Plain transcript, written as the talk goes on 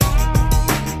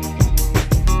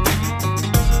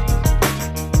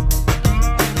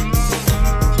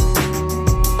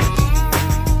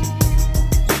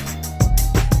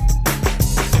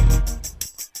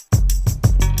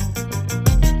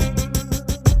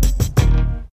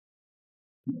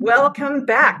Welcome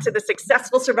back to the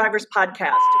Successful Survivors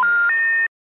Podcast.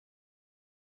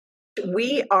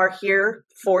 We are here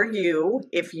for you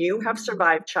if you have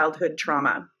survived childhood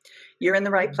trauma. You're in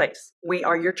the right place. We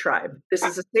are your tribe. This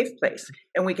is a safe place,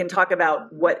 and we can talk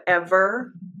about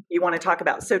whatever you want to talk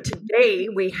about. So today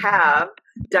we have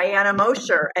Diana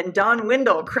Mosher and Don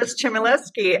Windle, Chris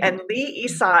Chmielewski, and Lee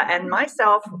Esau, and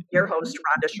myself, your host,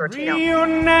 Rhonda Shortino.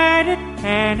 Reunited,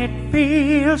 and it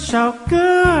feels so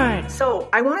good. So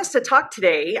I want us to talk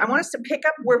today. I want us to pick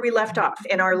up where we left off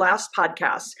in our last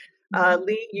podcast.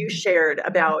 Lee, you shared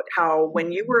about how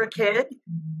when you were a kid,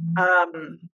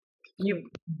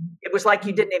 it was like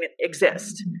you didn't even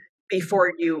exist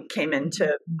before you came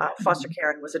into foster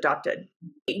care and was adopted.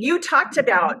 You talked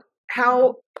about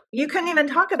how you couldn't even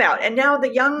talk about, and now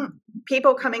the young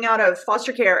people coming out of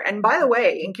foster care, and by the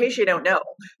way, in case you don't know,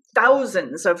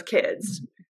 thousands of kids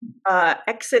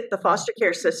exit the foster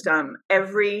care system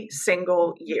every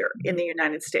single year in the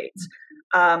United States.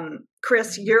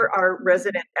 Chris, you're our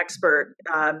resident expert,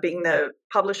 being the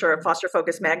publisher of Foster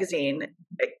Focus magazine.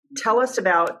 Tell us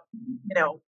about,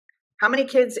 how many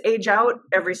kids age out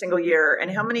every single year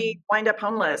and how many wind up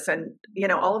homeless and,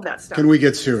 all of that stuff. Can we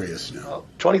get serious now?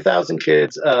 20,000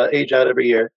 kids age out every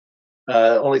year.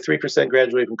 Only 3%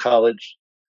 graduate from college.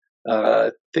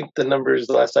 I think the numbers,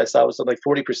 the last I saw, was something like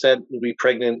 40% will be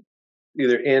pregnant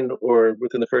either in or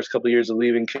within the first couple of years of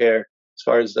leaving care, as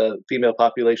far as the female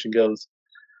population goes.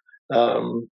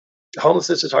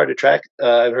 Homelessness is hard to track.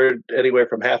 I've heard anywhere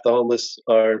from half the homeless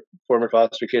are former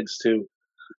foster kids to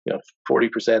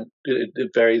 40%.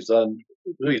 It varies on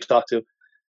who you talk to.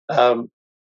 The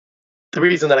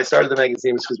reason that I started the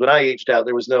magazine was because when I aged out,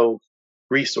 there was no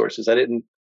resources. I didn't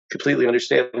completely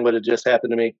understand what had just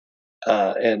happened to me,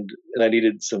 and I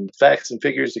needed some facts and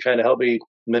figures to kind of help me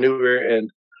maneuver.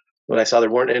 And when I saw there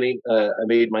weren't any, I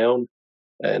made my own.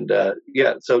 And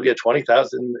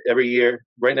 20,000 every year.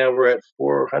 Right now we're at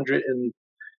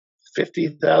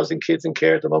 450,000 kids in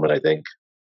care at the moment, I think.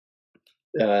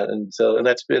 And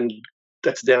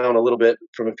that's down a little bit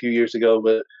from a few years ago,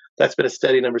 but that's been a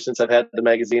steady number since I've had the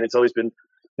magazine. It's always been,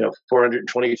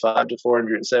 425 to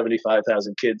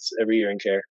 475,000 kids every year in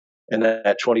care. And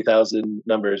that 20,000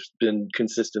 number has been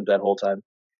consistent that whole time.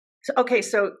 Okay,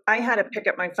 so I had to pick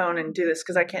up my phone and do this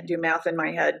because I can't do math in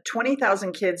my head.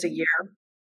 20,000 kids a year.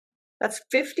 That's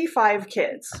 55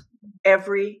 kids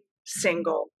every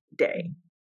single day.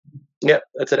 Yeah,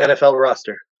 that's an NFL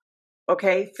roster.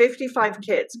 Okay, 55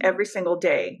 kids every single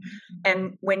day.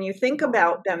 And when you think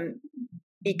about them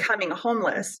becoming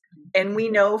homeless, and we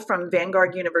know from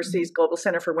Vanguard University's Global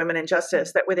Center for Women and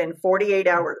Justice that within 48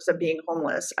 hours of being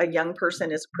homeless, a young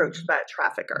person is approached by a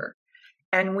trafficker.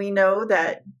 And we know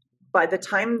that by the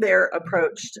time they're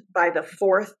approached by the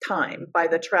fourth time by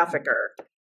the trafficker,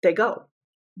 they go.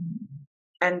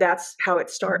 And that's how it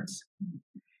starts.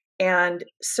 And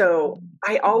so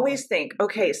I always think,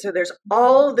 okay, so there's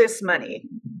all this money,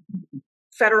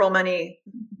 federal money,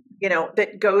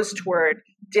 that goes toward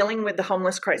dealing with the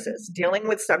homeless crisis, dealing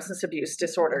with substance abuse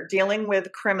disorder, dealing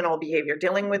with criminal behavior,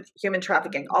 dealing with human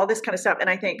trafficking, all this kind of stuff.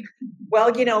 And I think,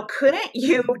 well, couldn't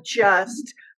you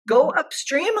just go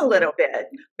upstream a little bit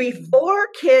before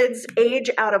kids age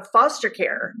out of foster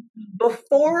care,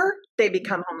 before they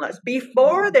become homeless,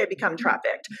 before they become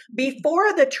trafficked,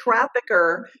 before the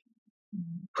trafficker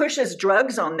pushes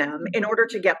drugs on them in order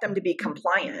to get them to be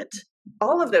compliant,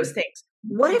 all of those things.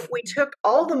 What if we took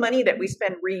all the money that we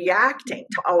spend reacting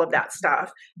to all of that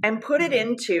stuff and put it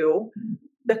into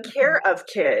the care of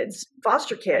kids,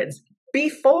 foster kids,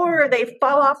 before they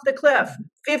fall off the cliff?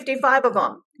 55 of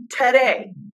them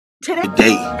today.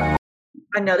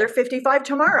 Another 55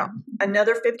 tomorrow,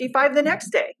 another 55 the next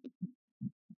day.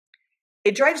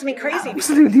 It drives me crazy.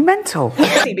 Absolutely mental.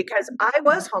 Because I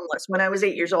was homeless when I was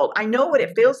 8 years old. I know what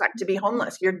it feels like to be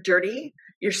homeless. You're dirty,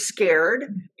 you're scared,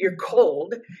 you're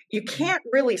cold. You can't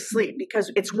really sleep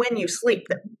because it's when you sleep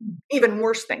that even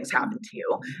worse things happen to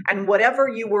you. And whatever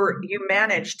you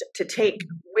managed to take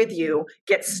with you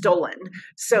gets stolen.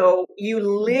 So you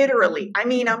literally,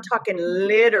 I'm talking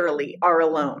literally, are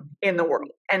alone in the world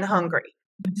and hungry.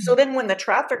 So then when the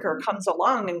trafficker comes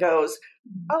along and goes,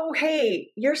 oh,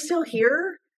 hey, you're still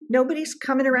here? Nobody's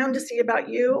coming around to see about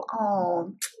you?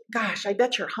 Oh, gosh, I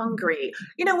bet you're hungry.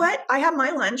 You know what? I have my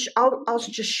lunch. I'll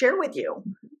just share with you.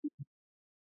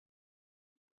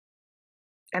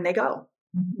 And they go.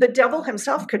 The devil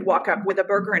himself could walk up with a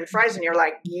burger and fries and you're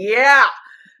like, yeah.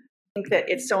 I think that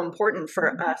it's so important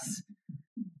for us,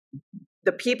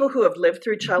 the people who have lived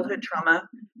through childhood trauma,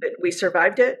 that we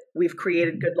survived it. We've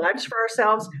created good lives for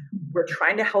ourselves. We're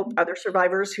trying to help other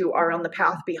survivors who are on the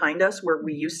path behind us where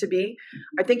we used to be.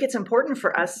 I think it's important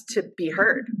for us to be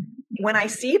heard. When I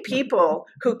see people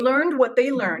who learned what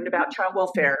they learned about child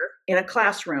welfare in a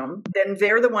classroom, then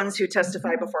they're the ones who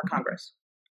testify before Congress.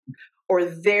 Or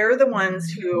they're the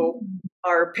ones who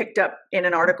are picked up in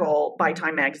an article by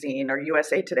Time Magazine or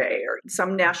USA Today or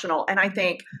some national. And I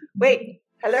think, wait,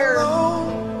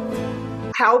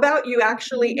 hello. How about you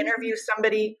actually interview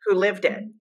somebody who lived it?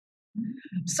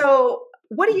 So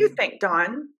what do you think,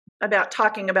 Dawn, about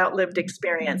talking about lived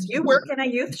experience? You work in a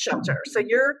youth shelter, so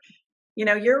you're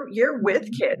with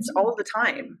kids all the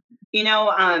time.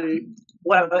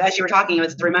 As you were talking, I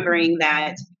was remembering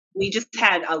that we just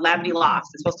had a Labadee Lofts.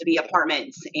 It's supposed to be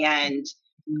apartments and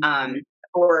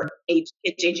for kids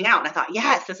aging out. And I thought,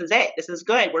 yes, this is it. This is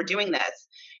good. We're doing this.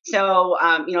 So,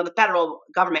 the federal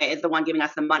government is the one giving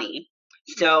us the money.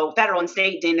 So federal and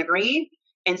state didn't agree.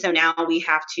 And so now we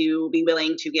have to be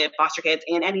willing to give foster kids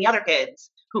and any other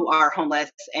kids who are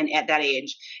homeless and at that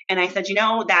age. And I said,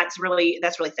 that's really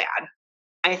sad.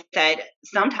 I said,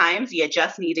 sometimes you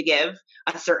just need to give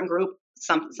a certain group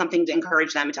something to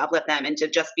encourage them, to uplift them, and to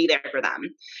just be there for them.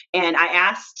 And I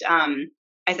asked, I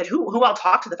said, who all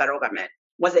talked to the federal government?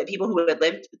 Was it people who had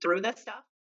lived through this stuff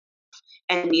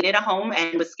and needed a home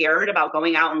and was scared about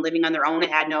going out and living on their own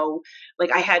and had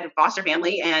I had a foster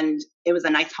family and it was a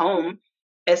nice home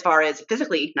as far as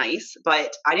physically nice,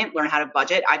 but I didn't learn how to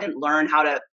budget. I didn't learn how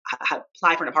to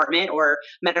apply for an apartment or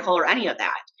medical or any of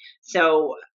that.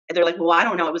 So they're like, well, I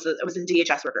don't know. It was the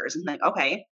DHS workers. And I'm like,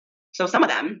 okay. So some of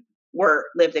them were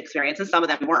lived experience and some of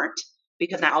them weren't,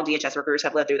 because not all DHS workers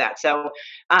have lived through that. So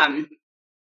I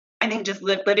think just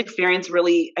lived experience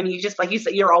really, you just, like you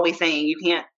said, you're always saying you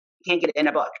can't get it in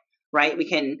a book, right? We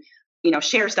can,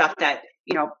 share stuff that,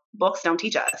 books don't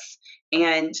teach us.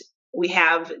 And we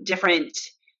have different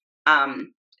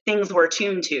things we're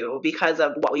tuned to because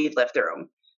of what we've lived through,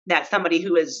 that somebody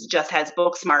who has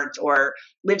book smarts or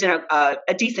lived in a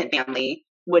decent family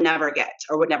would never get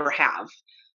or would never have.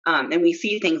 And we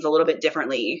see things a little bit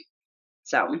differently.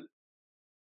 So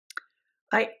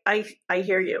I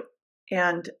hear you.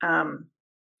 And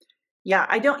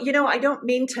I don't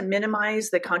mean to minimize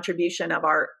the contribution of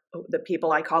the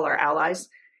people I call our allies.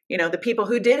 The people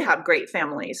who did have great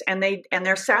families and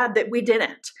they're sad that we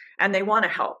didn't, and they want to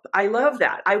help. I love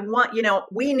that. I want,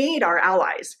 we need our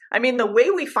allies. The way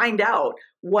we find out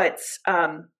what's,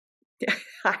 I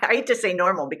hate to say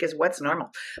normal because what's normal,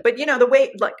 but the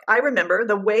way, I remember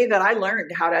the way that I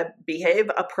learned how to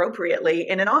behave appropriately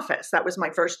in an office. That was my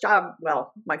first job.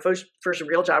 Well, my first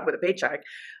real job with a paycheck.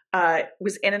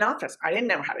 Was in an office. I didn't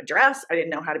know how to dress. I didn't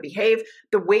know how to behave.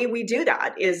 The way we do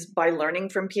that is by learning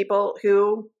from people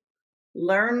who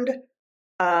learned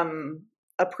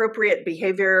appropriate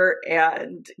behavior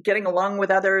and getting along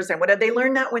with others. And they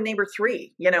learned that when they were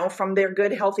 3, from their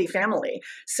good, healthy family.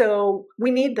 So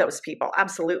we need those people.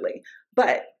 Absolutely.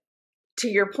 But to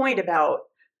your point about,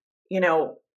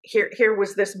 here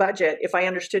was this budget, if I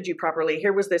understood you properly,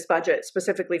 here was this budget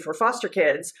specifically for foster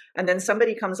kids. And then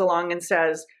somebody comes along and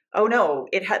says, oh no,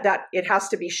 it has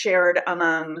to be shared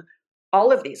among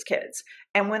all of these kids.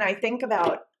 And when I think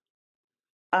about,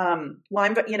 I'm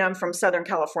from Southern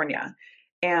California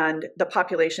and the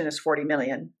population is 40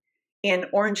 million. In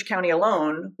Orange County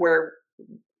alone, where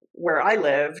I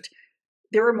lived,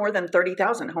 there were more than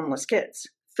 30,000 homeless kids.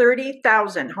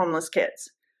 30,000 homeless kids.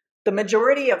 The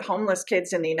majority of homeless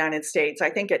kids in the United States, I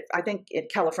think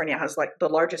California has the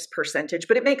largest percentage,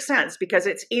 but it makes sense because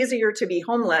it's easier to be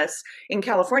homeless in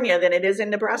California than it is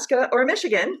in Nebraska or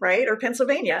Michigan, right? Or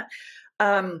Pennsylvania.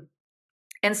 And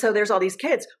so there's all these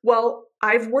kids. Well,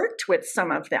 I've worked with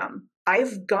some of them.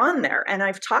 I've gone there and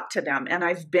I've talked to them and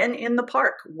I've been in the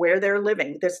park where they're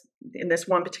living, in this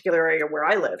one particular area where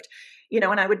I lived,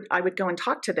 and I would go and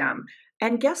talk to them.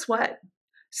 And guess what?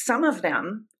 Some of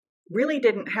them really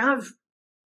didn't have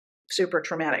super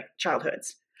traumatic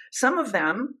childhoods. Some of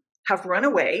them have run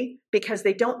away because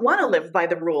they don't want to live by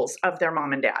the rules of their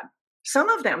mom and dad. Some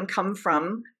of them come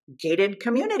from gated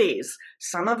communities.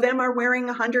 Some of them are wearing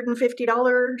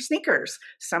 $150 sneakers.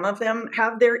 Some of them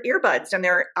have their earbuds and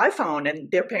their iPhone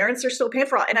and their parents are still paying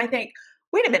for it. And I think,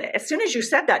 wait a minute, as soon as you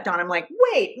said that, Dawn, I'm like,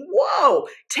 wait, whoa,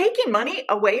 taking money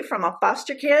away from a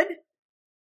foster kid?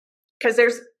 Because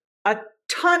there's a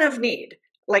ton of need.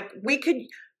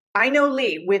 I know,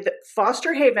 Lee, with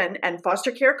Foster Haven and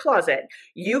Foster Care Closet,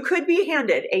 you could be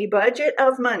handed a budget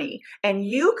of money and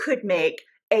you could make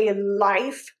a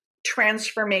life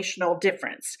transformational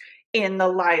difference in the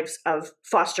lives of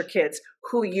foster kids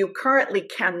who you currently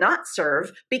cannot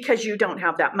serve because you don't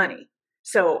have that money.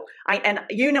 So and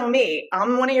you know me,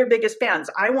 I'm one of your biggest fans.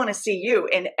 I want to see you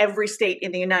in every state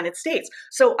in the United States.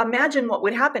 So imagine what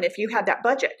would happen if you had that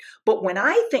budget. But when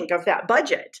I think of that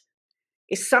budget,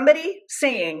 is somebody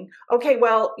saying, okay,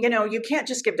 well, you can't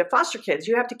just give to foster kids.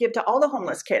 You have to give to all the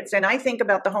homeless kids. And I think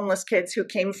about the homeless kids who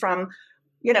came from,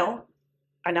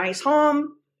 a nice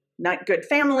home, not good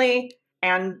family,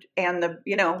 and the,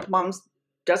 moms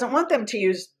doesn't want them to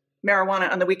use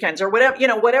marijuana on the weekends or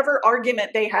whatever, whatever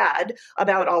argument they had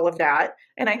about all of that.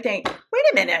 And I think, wait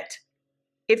a minute,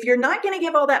 if you're not going to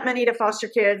give all that money to foster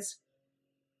kids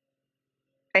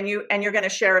and you're going to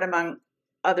share it among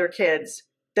other kids,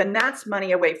 then that's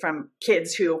money away from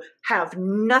kids who have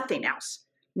nothing else,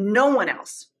 no one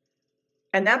else.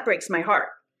 And that breaks my heart.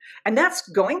 And that's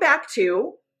going back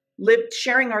to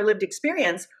sharing our lived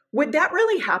experience. Would that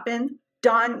really happen,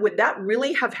 Dawn? Would that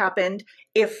really have happened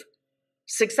if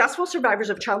successful survivors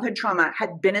of childhood trauma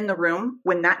had been in the room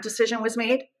when that decision was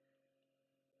made?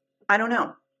 I don't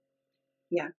know.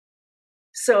 Yeah.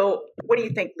 So what do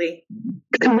you think, Lee?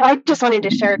 I just wanted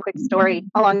to share a quick story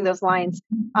along those lines.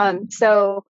 I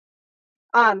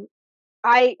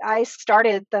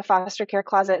started the foster care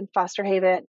closet in Foster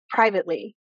Haven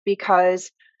privately because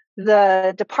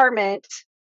the department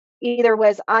either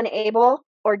was unable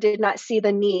or did not see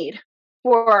the need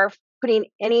for putting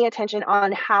any attention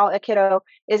on how a kiddo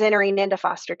is entering into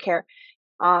foster care.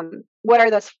 What are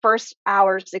those first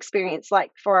hours experience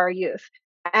like for our youth?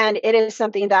 And it is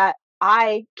something that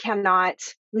I cannot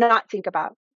not think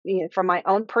about, from my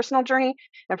own personal journey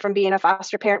and from being a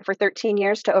foster parent for 13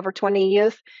 years to over 20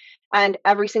 youth. And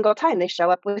every single time they show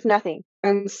up with nothing.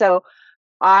 And so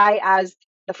I, as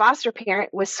the foster parent,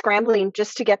 was scrambling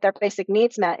just to get their basic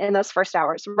needs met in those first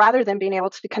hours, rather than being able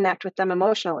to connect with them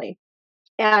emotionally.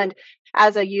 And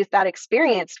as a youth that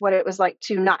experienced what it was like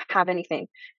to not have anything,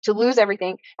 to lose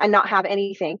everything and not have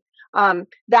anything,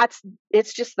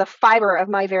 it's just the fiber of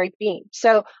my very being.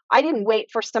 So I didn't wait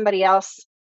for somebody else.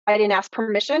 I didn't ask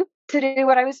permission to do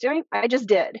what I was doing. I just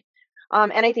did.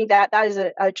 And I think that is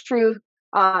a truth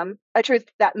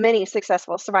that many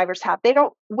successful survivors have. They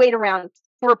don't wait around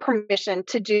for permission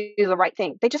to do the right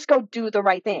thing. They just go do the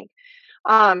right thing.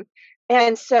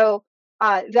 And so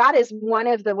that is one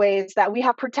of the ways that we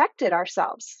have protected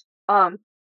ourselves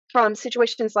from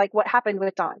situations like what happened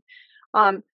with Dawn.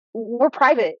 We're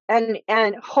private,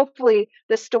 and hopefully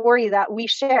the story that we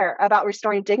share about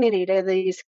restoring dignity to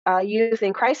these youth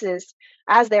in crisis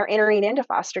as they're entering into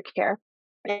foster care,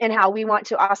 and how we want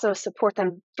to also support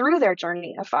them through their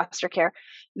journey of foster care,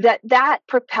 that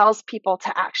propels people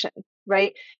to action,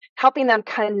 right? Helping them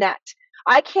connect.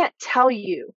 I can't tell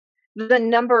you the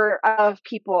number of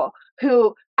people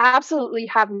who absolutely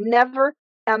have never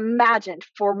imagined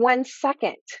for 1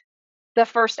 second the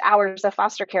first hours of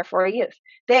foster care for a youth.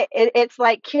 It's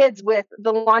like kids with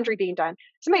the laundry being done.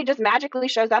 Somebody just magically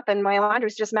shows up and my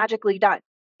laundry's just magically done.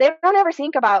 They don't ever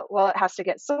think about, well, it has to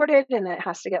get sorted and then it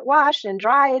has to get washed and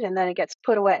dried and then it gets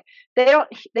put away. They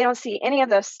don't see any of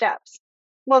those steps.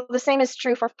 Well, the same is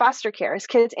true for foster care. As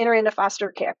kids enter into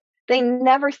foster care, they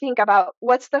never think about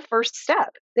what's the first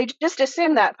step. They just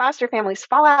assume that foster families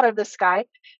fall out of the sky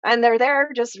and they're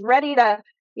there just ready to,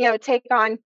 take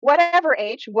on whatever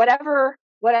age, whatever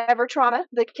trauma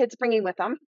the kid's bringing with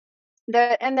them.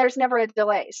 And there's never a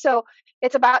delay. So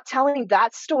it's about telling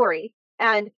that story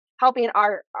and helping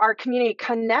our community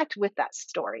connect with that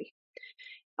story.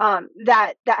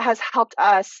 That has helped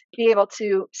us be able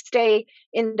to stay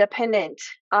independent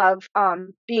of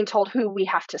being told who we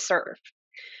have to serve.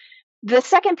 The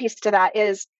second piece to that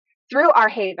is through our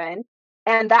Haven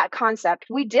and that concept,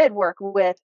 we did work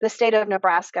with the state of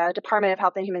Nebraska, Department of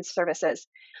Health and Human Services,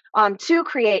 to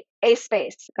create a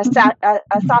space, a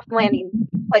soft landing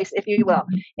place, if you will,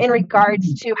 in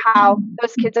regards to how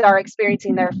those kids are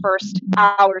experiencing their first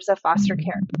hours of foster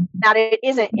care. Now, it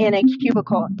isn't in a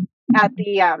cubicle at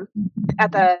the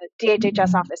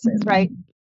DHHS offices, right?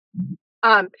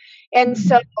 And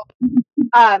so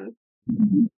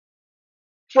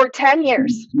for 10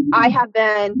 years, I have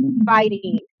been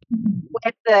fighting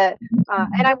with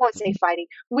and I won't say fighting,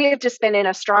 we have just been in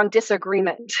a strong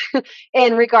disagreement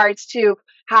in regards to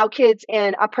how kids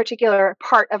in a particular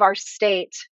part of our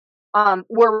state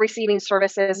were receiving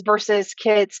services versus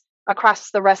kids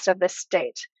across the rest of the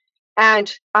state.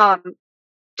 And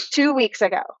 2 weeks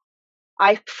ago,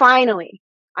 I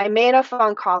made a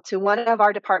phone call to one of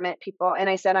our department people, and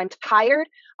I said, I'm tired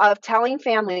of telling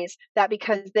families that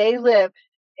because they live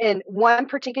in one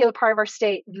particular part of our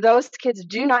state, those kids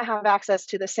do not have access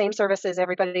to the same services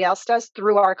everybody else does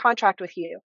through our contract with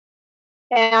you.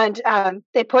 And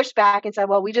they pushed back and said,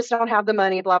 well, we just don't have the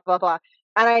money, blah, blah, blah.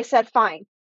 And I said, fine.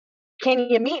 Can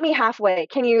you meet me halfway?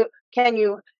 Can you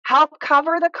help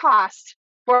cover the cost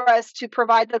for us to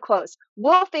provide the clothes?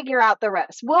 We'll figure out the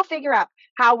rest. We'll figure out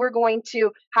how we're going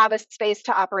to have a space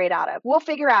to operate out of. We'll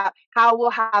figure out how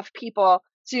we'll have people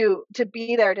to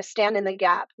be there to stand in the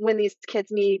gap when these kids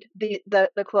need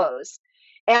the clothes.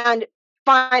 And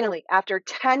finally, after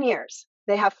 10 years,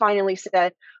 they have finally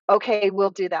said, okay, we'll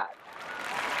do that.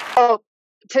 So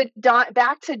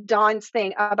back to Dawn's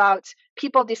thing about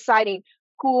people deciding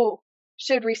who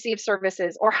should receive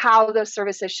services or how those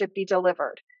services should be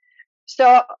delivered.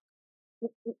 So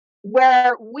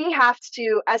where we have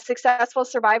to, as successful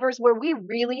survivors, where we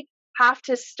really have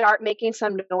to start making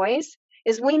some noise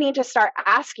is we need to start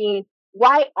asking,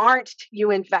 why aren't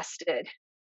you invested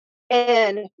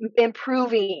in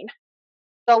improving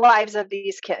the lives of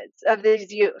these kids, of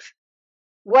these youth?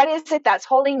 What is it that's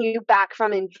holding you back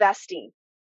from investing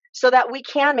so that we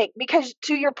can make, because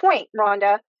to your point,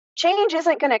 Rhonda, change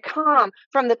isn't going to come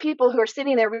from the people who are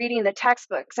sitting there reading the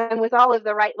textbooks and with all of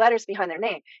the right letters behind their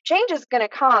name. Change is going to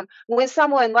come when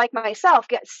someone like myself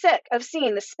gets sick of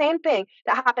seeing the same thing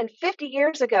that happened 50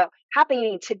 years ago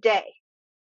happening today.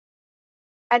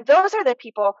 And those are the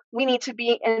people we need to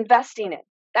be investing in.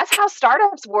 That's how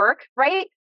startups work, right?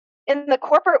 In the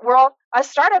corporate world, a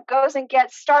startup goes and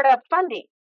gets startup funding.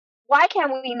 Why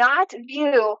can we not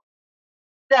view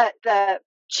the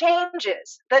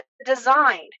changes, the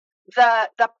design,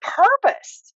 the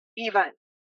purpose even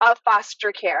of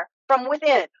foster care from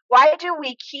within? Why do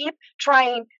we keep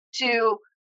trying to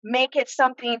make it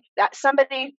something that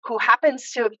somebody who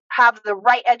happens to have the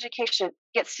right education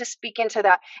gets to speak into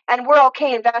that, and we're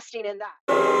okay investing in that?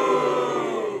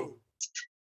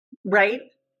 Right?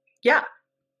 Yeah,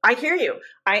 I hear you.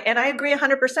 I agree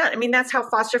 100%. I mean, that's how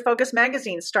Foster Focus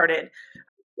magazine started.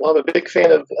 Well, I'm a big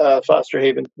fan of Foster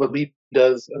Haven. What LEAP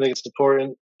does, I think it's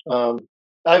important.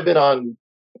 I've been on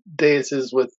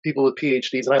daises with people with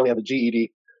PhDs, and I only have a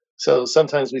GED, so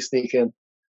sometimes we sneak in.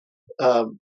 What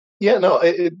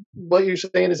you're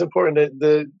saying is important.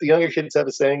 The younger kids have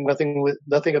a saying,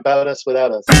 nothing about us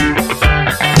without us.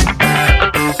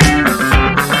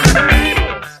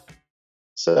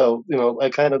 So,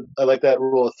 I like that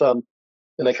rule of thumb,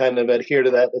 and I kind of adhere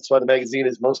to that. That's why the magazine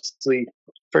is mostly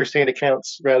firsthand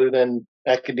accounts rather than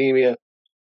academia,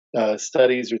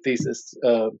 studies or thesis.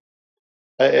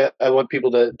 I want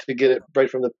people to get it right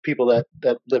from the people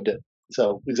that lived it.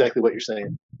 So exactly what you're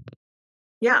saying.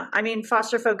 Yeah, I mean,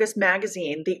 Foster Focus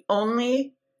magazine, the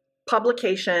only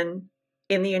publication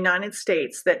in the United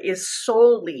States that is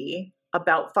solely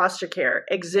about foster care,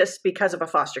 exists because of a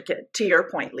foster kid, to your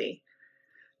point, Lee.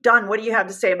 Dawn, what do you have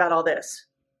to say about all this?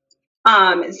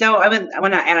 So I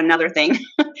want to add another thing.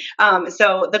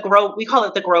 So the GROW, we call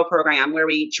it the GROW program, where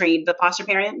we train the foster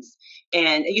parents,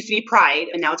 and it used to be Pride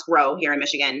and now it's GROW here in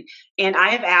Michigan. And I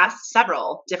have asked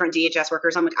several different DHS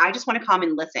workers, I'm like, I just want to come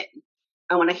and listen.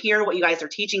 I want to hear what you guys are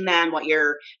teaching them, what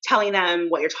you're telling them,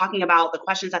 what you're talking about, the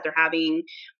questions that they're having,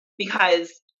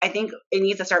 because I think it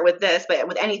needs to start with this, but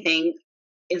with anything,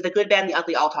 is the good, bad, and the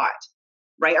ugly all taught.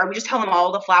 Right? Are we just telling them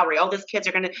all the flowery? Oh, these kids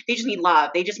they just need love.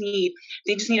 They just need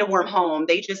a warm home.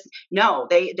 They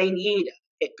need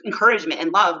encouragement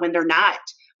and love when they're not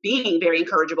being very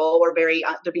encourageable or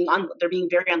they're being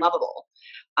very unlovable.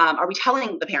 Are we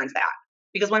telling the parents that?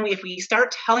 Because if we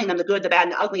start telling them the good, the bad,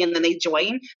 and the ugly, and then they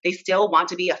join, they still want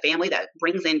to be a family that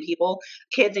brings in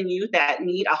kids and youth that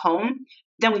need a home,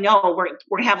 then we know we're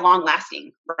going to have long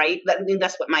lasting, right?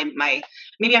 That's what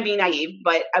maybe I'm being naive,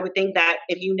 but I would think that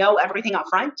if you know everything up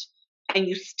front and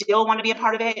you still want to be a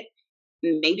part of it,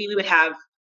 maybe we would have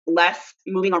less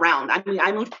moving around. I mean,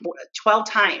 I moved 12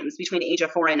 times between the age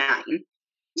of 4 and 9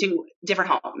 to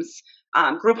different homes,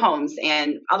 group homes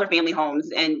and other family homes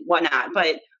and whatnot.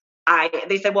 But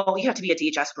they said, well, you have to be a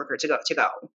DHS worker to go.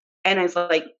 And I was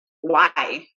like,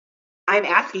 why? I'm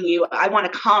asking you, I want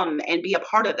to come and be a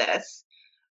part of this.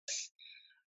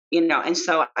 And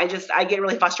so I get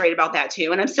really frustrated about that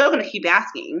too. And I'm still going to keep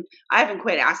asking. I haven't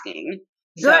quit asking.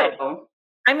 Good. So,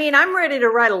 I mean, I'm ready to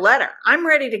write a letter. I'm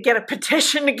ready to get a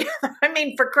petition together. I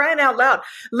mean, for crying out loud,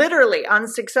 literally on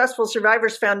Successful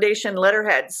Survivors Foundation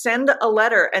letterhead, send a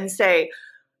letter and say,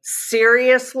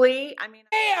 seriously? I mean,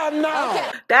 hell no.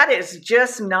 Okay. That is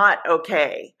just not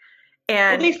okay.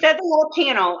 And they said the whole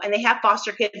panel and they have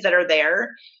foster kids that are there.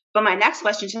 But my next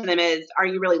question to them is, are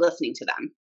you really listening to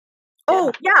them?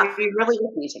 Oh, yeah. Are you really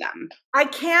listening to them? I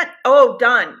can't. Oh,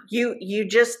 Dawn, you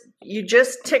just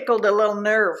tickled a little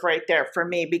nerve right there for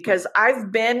me, because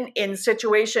I've been in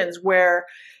situations where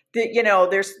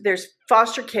there's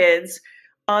foster kids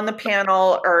on the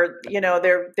panel, or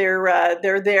they're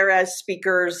there as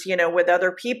speakers, with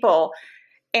other people,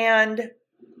 and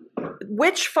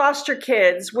which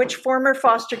former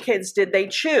foster kids did they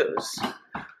choose?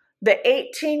 The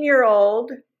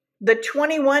 18-year-old, the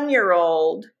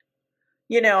 21-year-old,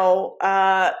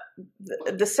 the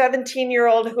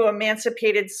 17-year-old who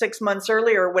emancipated 6 months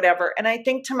earlier or whatever. And I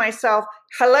think to myself,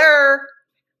 hello,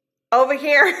 over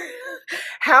here.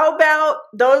 How about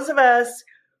those of us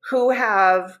who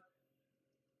have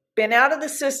been out of the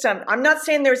system? I'm not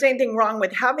saying there's anything wrong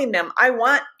with having them. I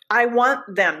want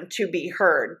them to be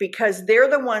heard because they're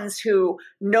the ones who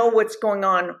know what's going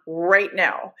on right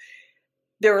now.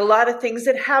 There are a lot of things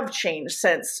that have changed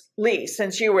since Lee,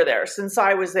 since you were there, since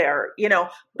I was there,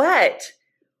 but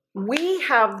we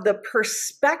have the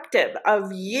perspective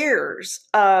of years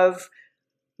of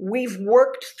we've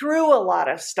worked through a lot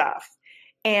of stuff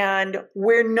and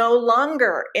we're no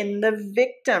longer in the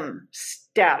victim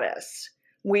status.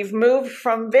 We've moved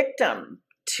from victim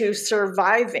to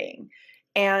surviving.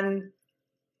 And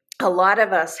a lot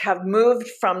of us have moved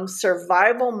from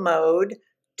survival mode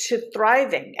to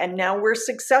thriving. And now we're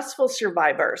successful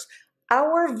survivors.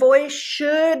 Our voice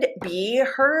should be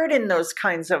heard in those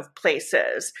kinds of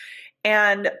places.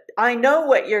 And I know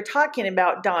what you're talking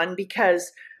about, Dawn,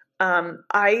 because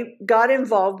I got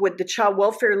involved with the Child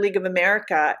Welfare League of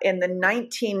America in the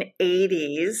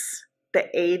 1980s, the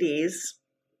 80s.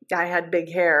 I had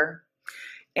big hair.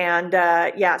 And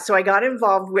so I got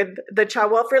involved with the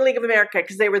Child Welfare League of America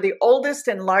because they were the oldest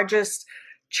and largest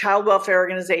child welfare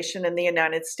organization in the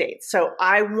United States. So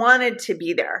I wanted to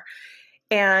be there.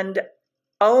 And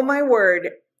oh my word,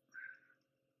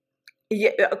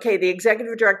 the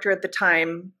executive director at the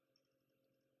time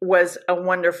was a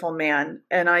wonderful man,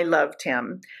 and I loved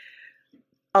him.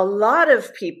 A lot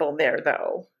of people there,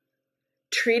 though,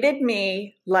 treated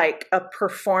me like a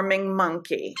performing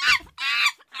monkey.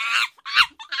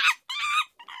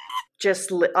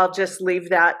 I'll just leave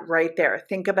that right there.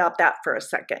 Think about that for a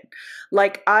second.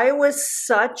 Like I was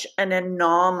such an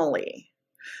anomaly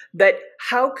that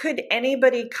how could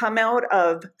anybody come out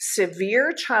of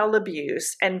severe child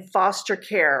abuse and foster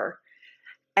care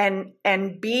and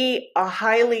be a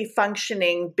highly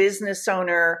functioning business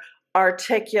owner,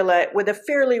 articulate, with a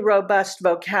fairly robust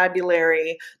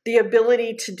vocabulary, the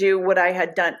ability to do what I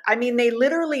had done? I mean, they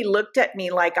literally looked at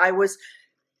me like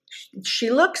she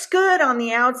looks good on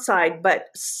the outside, but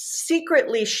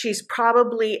secretly she's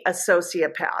probably a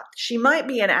sociopath. She might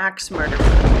be an axe murderer.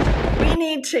 We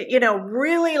need to,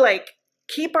 really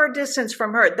keep our distance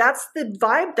from her. That's the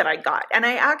vibe that I got. And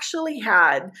I actually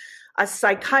had a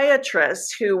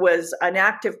psychiatrist who was an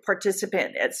active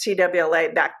participant at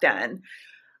CWLA back then.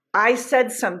 I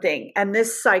said something, and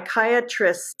this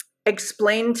psychiatrist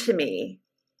explained to me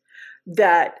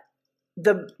that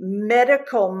the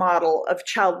medical model of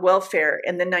child welfare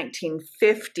in the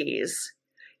 1950s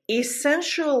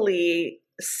essentially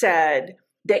said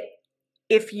that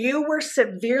if you were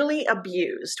severely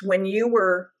abused when you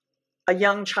were a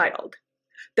young child,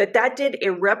 that did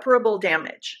irreparable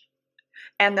damage,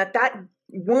 and that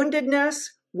woundedness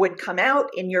would come out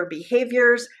in your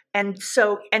behaviors. And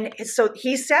so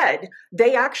he said,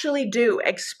 they actually do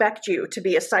expect you to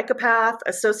be a psychopath,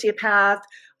 a sociopath,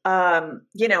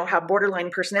 have borderline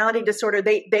personality disorder.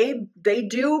 They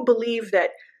do believe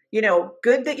that,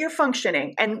 good that you're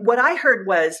functioning. And what I heard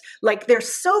was they're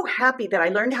so happy that I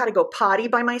learned how to go potty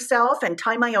by myself and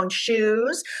tie my own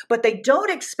shoes, but they don't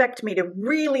expect me to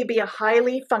really be a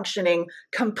highly functioning,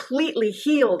 completely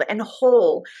healed and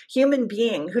whole human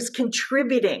being who's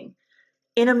contributing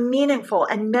in a meaningful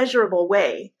and measurable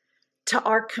way to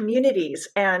our communities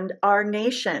and our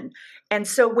nation. And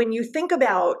so when you think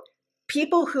about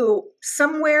people who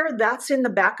somewhere that's in the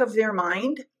back of their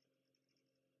mind,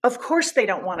 of course they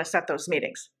don't want us at those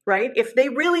meetings, right? If they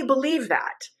really believe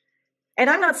that. And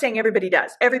I'm not saying everybody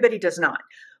does. Everybody does not.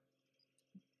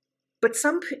 But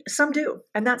some do,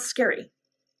 and that's scary.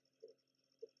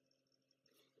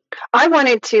 I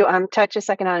wanted to touch a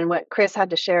second on what Chris had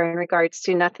to share in regards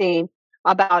to nothing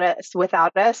about us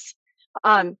without us.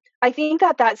 I think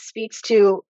that speaks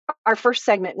to our first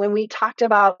segment when we talked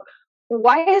about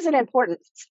why is it important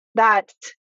that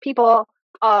people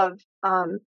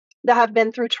that have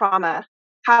been through trauma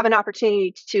have an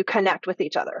opportunity to connect with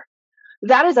each other.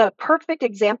 That is a perfect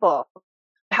example of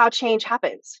how change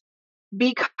happens,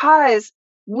 because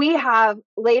we have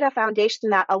laid a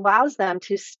foundation that allows them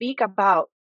to speak about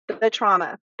the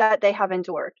trauma that they have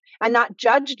endured and not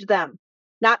judged them,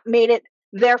 not made it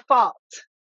their fault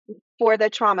for the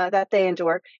trauma that they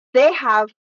endured. They have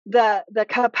the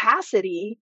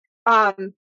capacity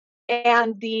and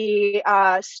the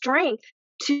strength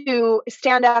to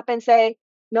stand up and say,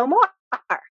 no more.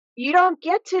 You don't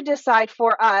get to decide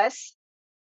for us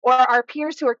or our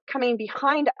peers who are coming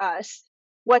behind us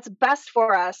what's best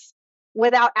for us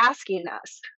without asking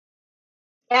us.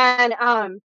 And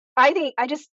I think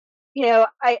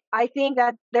I think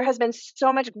that there has been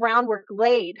so much groundwork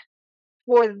laid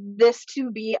for this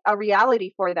to be a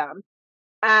reality for them.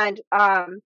 And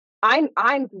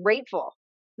I'm grateful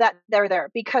that they're there,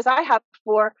 because I have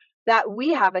 4 that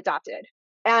we have adopted.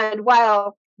 And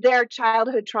while their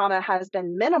childhood trauma has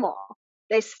been minimal,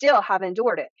 they still have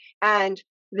endured it. And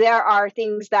there are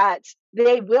things that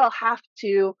they will have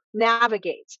to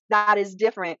navigate that is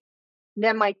different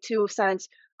than my 2 sons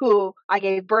who I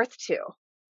gave birth to.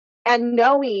 And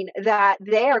knowing that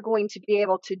they are going to be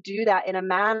able to do that in a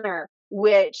manner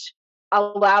which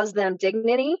allows them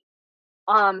dignity,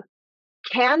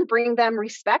 can bring them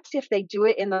respect if they do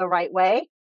it in the right way,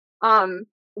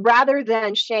 rather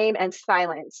than shame and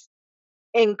silence,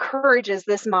 encourages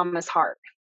this mama's heart.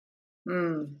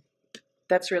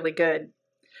 That's really good.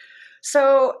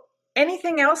 So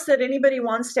anything else that anybody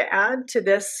wants to add to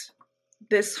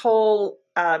this whole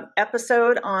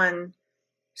episode on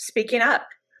speaking up?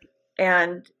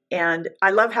 And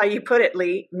I love how you put it,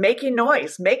 Lee, making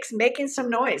noise, making some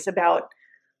noise about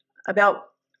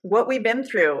what we've been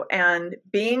through and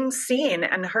being seen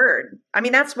and heard. I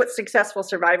mean, that's what Successful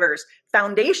Survivors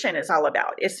Foundation is all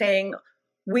about, is saying,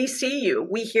 we see you,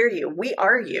 we hear you, we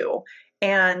are you,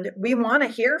 and we want to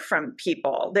hear from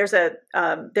people. There's a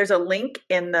link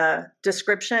in the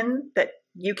description that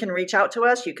you can reach out to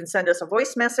us. You can send us a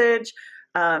voice message.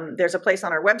 There's a place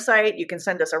on our website. You can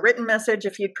send us a written message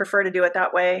if you'd prefer to do it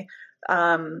that way.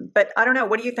 But I don't know.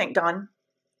 What do you think, Dawn?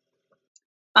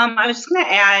 I was just going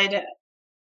to add,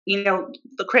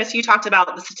 Chris, you talked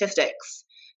about the statistics,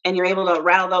 and you're able to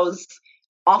rattle those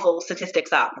awful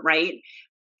statistics up, right?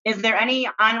 Is there any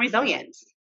on resilience?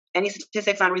 Any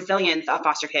statistics on resilience of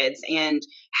foster kids and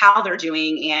how they're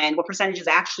doing and what percentage is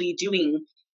actually doing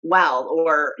well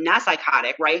or not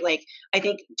psychotic, right? Like, I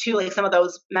think too, like some of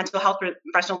those mental health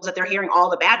professionals that they're hearing all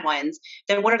the bad ones,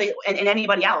 then what are they, and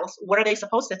anybody else, what are they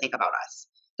supposed to think about us?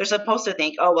 They're supposed to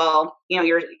think, oh, well,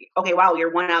 you're okay. Wow.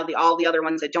 You're one out of all the other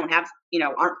ones that don't have,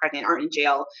 aren't pregnant, aren't in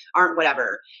jail, aren't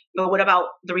whatever. But what about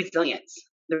the resilience,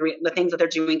 the things that they're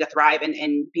doing to thrive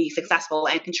and be successful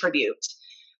and contribute?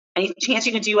 Any chance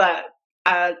you can do a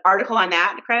article on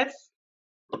that, Chris?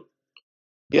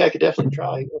 Yeah, I could definitely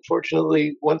try.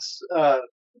 Unfortunately, once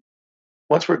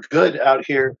we're good out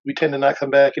here, we tend to not come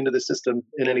back into the system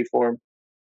in any form.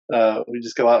 We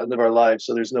just go out and live our lives,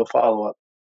 so there's no follow up.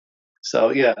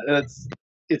 So yeah,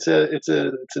 it's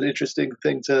an interesting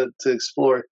thing to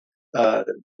explore. A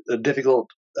difficult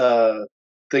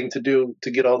thing to do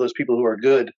to get all those people who are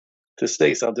good to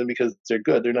say something because they're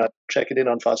good. They're not checking in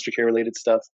on foster care related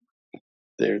stuff.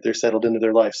 They're settled into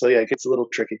their life. So yeah, it gets a little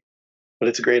tricky, but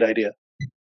it's a great idea.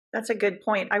 That's a good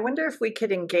point. I wonder if we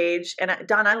could engage, and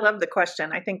Dawn, I love the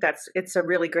question. I think it's a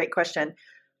really great question.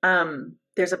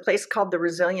 There's a place called the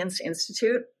Resilience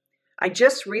Institute. I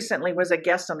just recently was a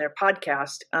guest on their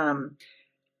podcast.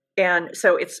 And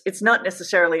so it's not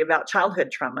necessarily about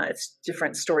childhood trauma. It's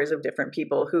different stories of different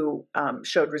people who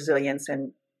showed resilience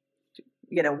and,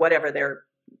 whatever their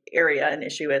area and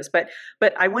issue is. But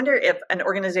I wonder if an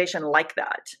organization like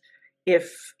that,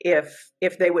 if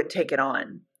they would take it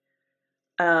on,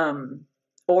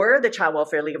 or the Child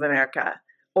Welfare League of America,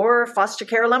 or Foster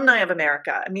Care Alumni of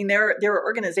America. I mean, there are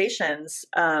organizations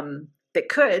that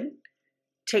could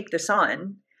take this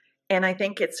on, and I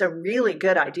think it's a really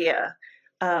good idea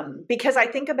because I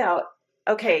think about,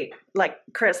 okay, like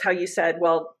Chris, how you said,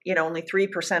 well, only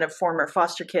 3% of former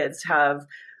foster kids have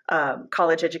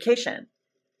college education.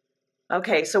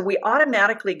 Okay, so we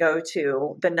automatically go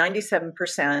to the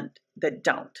 97% that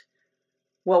don't.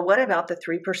 Well, what about the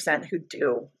 3% who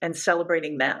do, and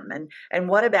celebrating them? And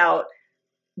what about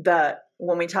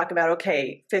when we talk about,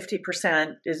 okay,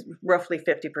 50% is roughly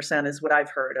 50% is what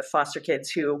I've heard of foster kids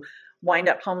who wind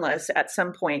up homeless at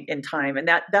some point in time. And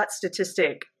that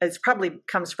statistic probably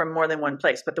comes from more than one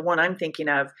place, but the one I'm thinking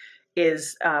of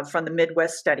is from the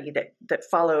Midwest study that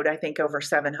followed, I think, over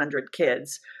 700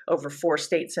 kids over 4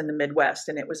 states in the Midwest.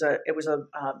 And it was a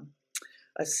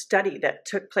study that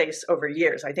took place over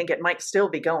years. I think it might still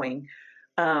be going.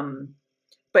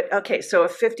 But okay, so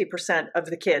if 50% of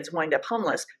the kids wind up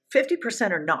homeless,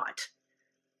 50% are not.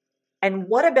 And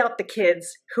what about the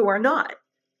kids who are not?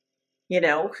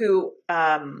 Who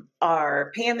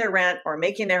are paying their rent or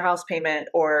making their house payment,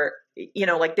 or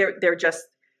like they're just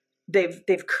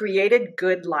they've created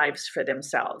good lives for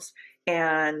themselves.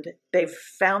 and they've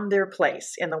found their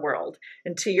place in the world.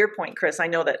 And to your point, Chris, I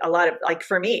know that a lot of, like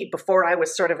for me, before I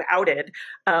was sort of outed,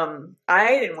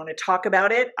 I didn't want to talk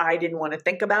about it. I didn't want to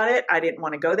think about it. I didn't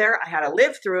want to go there. I had to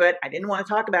live through it. I didn't want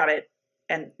to talk about it.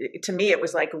 And to me, it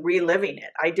was like reliving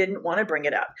it. I didn't want to bring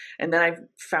it up. And then I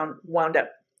wound up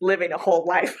living a whole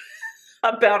life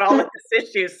about all of this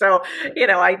issue. So,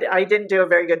 I didn't do a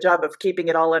very good job of keeping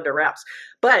it all under wraps.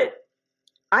 But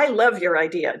I love your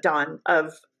idea, Dawn,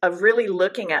 of really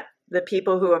looking at the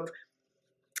people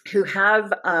who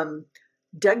have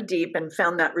dug deep and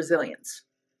found that resilience.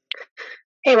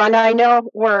 Hey, Rhonda, I know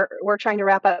we're trying to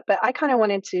wrap up, but I kind of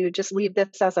wanted to just leave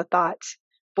this as a thought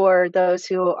for those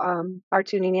who are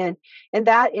tuning in. And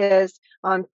that is,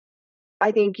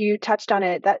 I think you touched on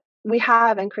it, that we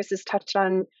have, and Chris has touched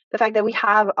on the fact that we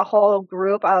have a whole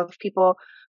group of people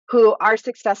who are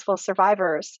successful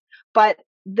survivors, but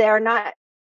they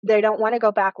don't want to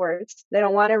go backwards. They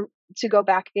don't want to go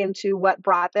back into what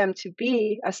brought them to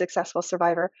be a successful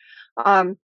survivor.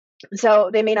 So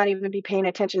they may not even be paying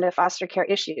attention to foster care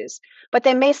issues, but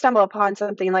they may stumble upon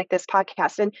something like this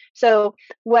podcast. And so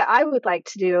what I would like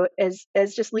to do is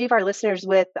just leave our listeners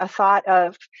with a thought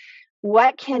of,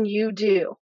 what can you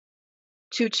do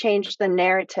to change the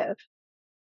narrative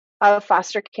of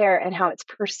foster care and how it's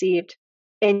perceived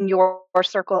in your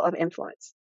circle of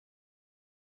influence?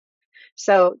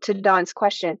 So to Dawn's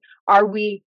question, are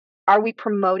we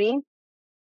promoting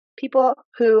people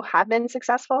who have been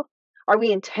successful? Are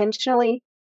we intentionally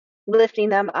lifting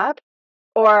them up?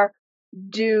 Or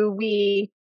do we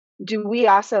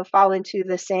also fall into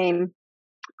the same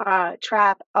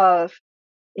trap of,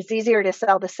 it's easier to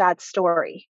sell the sad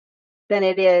story than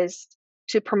it is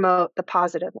to promote the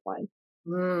positive one?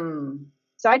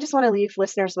 So I just want to leave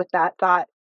listeners with that thought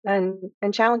and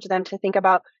challenge them to think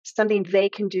about something they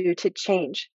can do to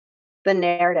change the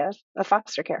narrative of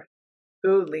foster care.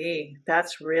 Ooh, Lee,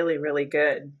 that's really, really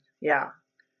good. Yeah.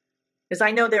 Because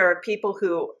I know there are people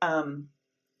who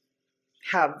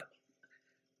have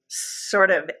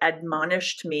sort of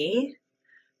admonished me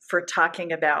for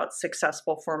talking about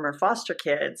successful former foster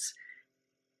kids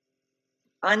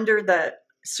under the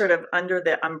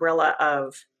umbrella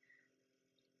of,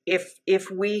 if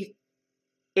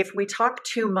we talk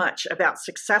too much about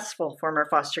successful former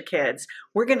foster kids,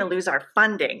 we're going to lose our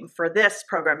funding for this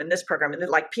program and this program. And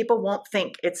like, people won't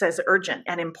think it's as urgent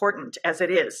and important as it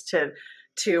is to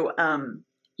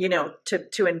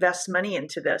invest money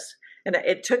into this. And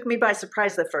it took me by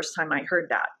surprise the first time I heard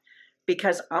that,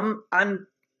 because I'm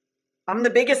the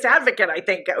biggest advocate, I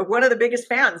think, one of the biggest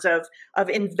fans of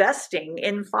investing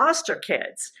in foster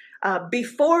kids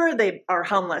before they are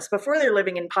homeless, before they're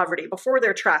living in poverty, before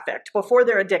they're trafficked, before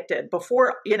they're addicted,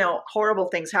 before, horrible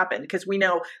things happen. Because we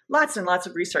know lots and lots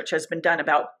of research has been done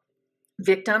about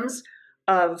victims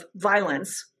of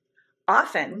violence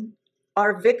often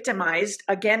are victimized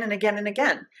again and again and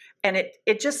again. And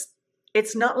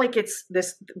it's not like it's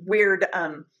this weird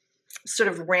sort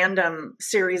of random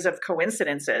series of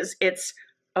coincidences. It's,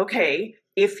 okay,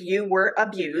 if you were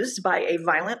abused by a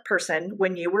violent person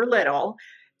when you were little,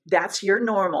 that's your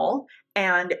normal.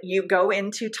 And you go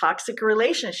into toxic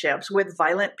relationships with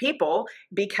violent people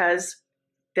because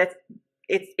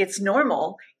it's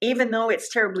normal, even though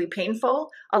it's terribly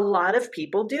painful. A lot of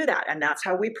people do that. And that's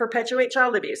how we perpetuate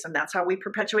child abuse. And that's how we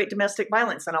perpetuate domestic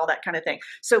violence and all that kind of thing.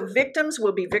 So victims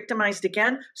will be victimized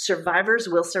again. Survivors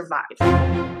will survive.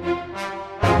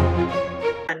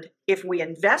 And if we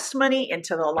invest money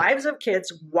into the lives of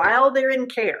kids while they're in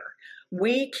care,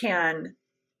 we can,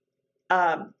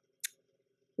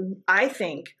 I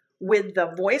think, with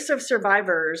the voice of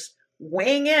survivors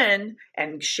weighing in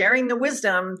and sharing the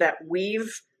wisdom that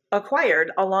we've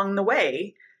acquired along the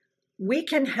way, we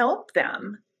can help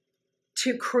them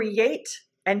to create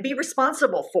and be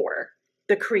responsible for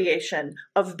the creation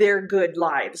of their good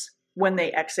lives when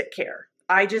they exit care.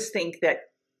 I just think that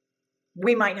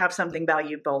we might have something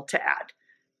valuable to add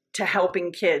to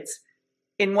helping kids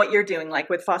in what you're doing, like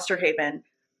with Foster Haven.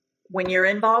 When you're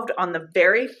involved on the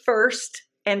very first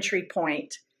entry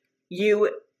point, you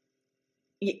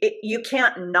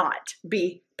can't not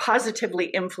be positively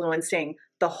influencing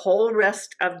the whole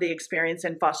rest of the experience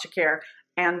in foster care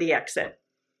and the exit.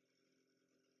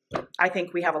 I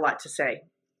think we have a lot to say.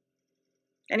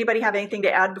 Anybody have anything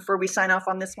to add before we sign off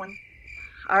on this one?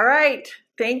 All right.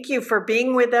 Thank you for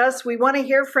being with us. We want to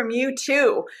hear from you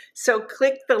too. So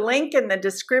click the link in the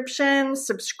description,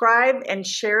 subscribe, and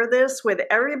share this with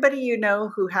everybody you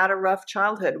know who had a rough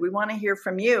childhood. We want to hear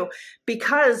from you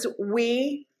because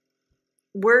we're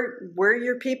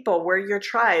your people, we're your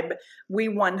tribe. We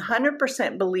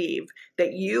 100% believe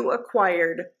that you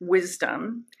acquired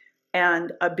wisdom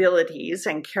and abilities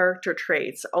and character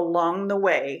traits along the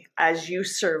way as you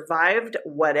survived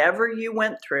whatever you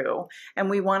went through. And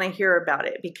we want to hear about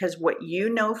it, because what you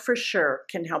know for sure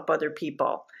can help other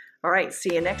people. All right,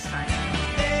 see you next time.